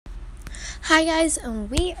Hi guys,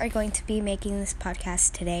 we are going to be making this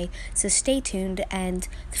podcast today, so stay tuned. And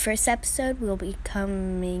the first episode will be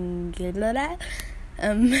coming. It'll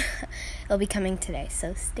be coming today,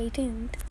 so stay tuned.